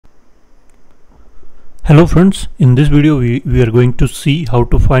Hello friends, in this video we are going to see how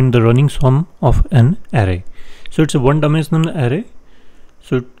to find the running sum of an array. So it's a one-dimensional array,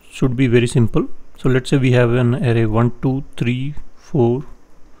 so it should be very simple. So let's say we have an array 1, 2, 3, 4,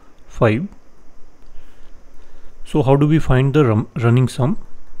 5. So how do we find the running sum?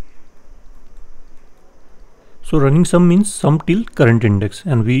 So running sum means sum till current index,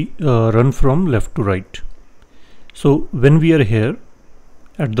 and we run from left to right. So when we are here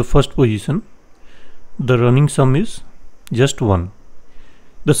at the first position, the running sum is just 1.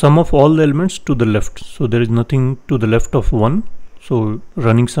 The sum of all the elements to the left, so there is nothing to the left of 1, so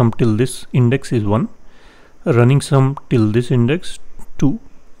running sum till this index is 1. Running sum till this index 2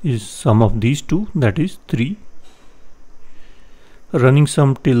 is sum of these two, that is 3. Running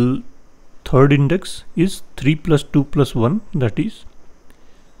sum till third index is 3 plus 2 plus 1, that is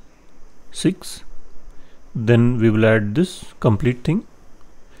 6. Then we will add this complete thing,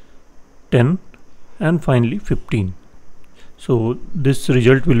 10, and finally 15. So this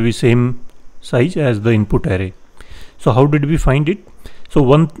result will be same size as the input array. So how did we find it? So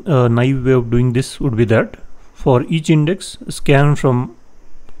one naive way of doing this would be that for each index scan from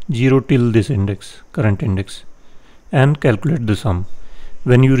 0 till this index, current index, and calculate the sum.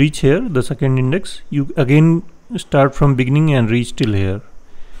 When you reach here, the second index, you again start from beginning and reach till here,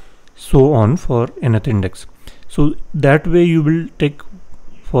 so on for nth index. So that way you will take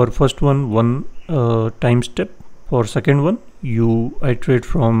for first one time step, for second one you iterate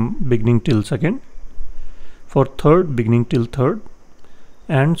from beginning till second, for third beginning till third,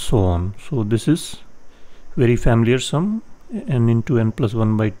 and so on. So this is very familiar sum, n into n plus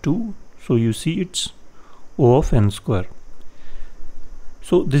 1 by 2. So you see it's O of n square.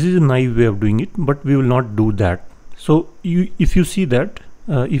 So this is a naive way of doing it, but we will not do that. So if you see that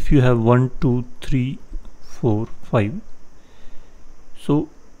if you have 1, 2, 3, 4, 5, so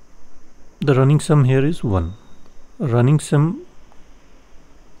the running sum here is 1. Running sum,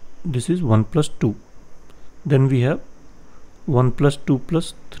 this is 1 plus 2. Then we have 1 plus 2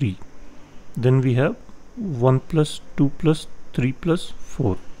 plus 3. Then we have 1 plus 2 plus 3 plus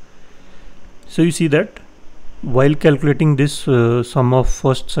 4. So you see that while calculating this sum of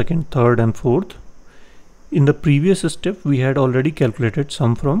first, second, third and fourth, in the previous step we had already calculated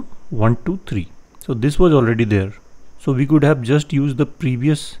sum from 1 to 3. So this was already there. So we could have just used the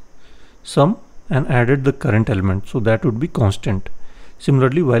previous sum and added the current element, so that would be constant.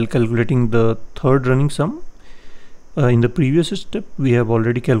 Similarly, while calculating the third running sum, in the previous step we have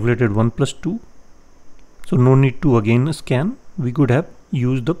already calculated 1 plus 2, so no need to again scan. We could have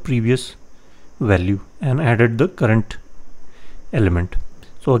used the previous value and added the current element,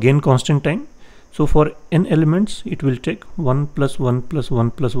 so again constant time. So for n elements it will take 1 plus 1 plus 1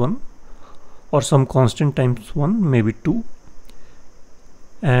 plus 1, or some constant times 1, maybe 2,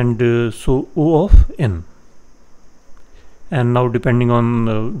 and so O of n. And now depending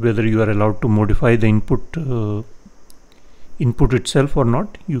on whether you are allowed to modify the input itself or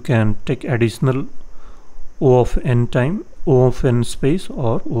not, you can take additional O of n time O of n space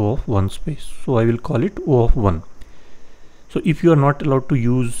or O of 1 space. So I will call it O of 1. So if you are not allowed to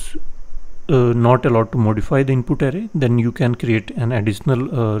use not allowed to modify the input array, then you can create an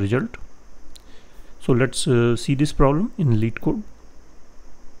additional result. So let's see this problem in LeetCode.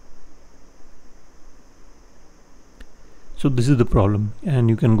 So this is the problem, and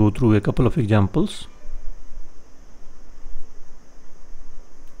you can go through a couple of examples.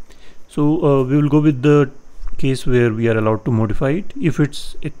 So we will go with the case where we are allowed to modify it. If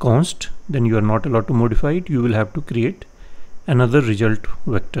it's a const, then you are not allowed to modify it. You will have to create another result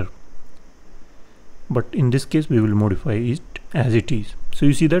vector. But in this case we will modify it as it is. So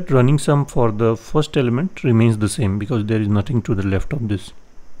you see that running sum for the first element remains the same because there is nothing to the left of this.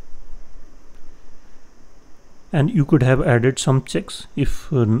 And you could have added some checks if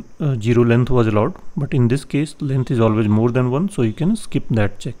 0 length was allowed, but in this case length is always more than 1, so you can skip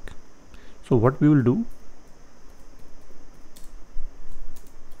that check. So what we will do,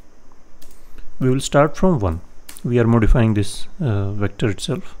 we will start from 1. We are modifying this vector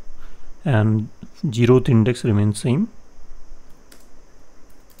itself, and 0th index remains same.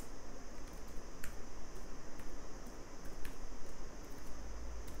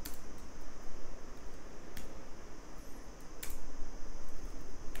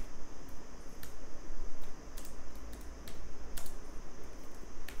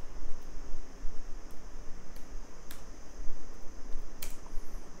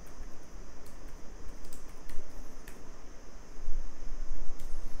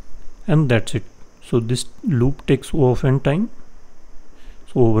 And that's it. So this loop takes O of n time.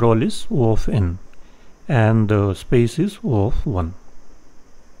 So overall is O of n, and the space is O of 1.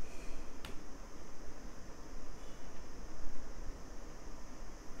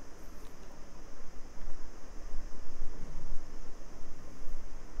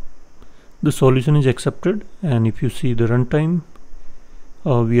 The solution is accepted, and if you see the runtime,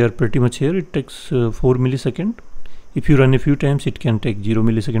 we are pretty much here. It takes 4 millisecond. If you run a few times, it can take 0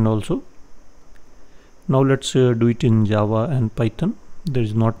 millisecond also. Now let's do it in Java and Python. There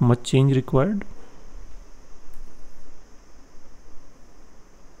is not much change required.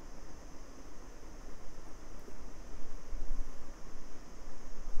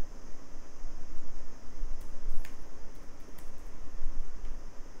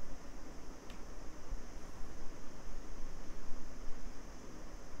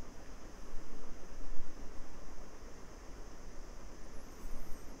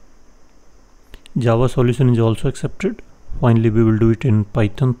 Java solution is also accepted. Finally, we will do it in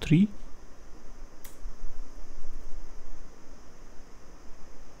Python 3.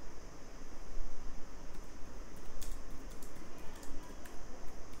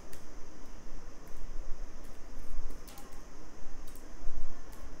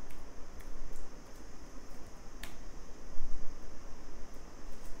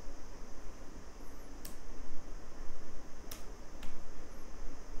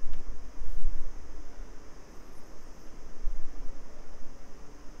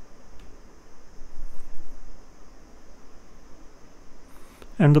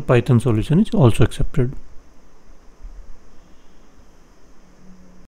 And the Python solution is also accepted.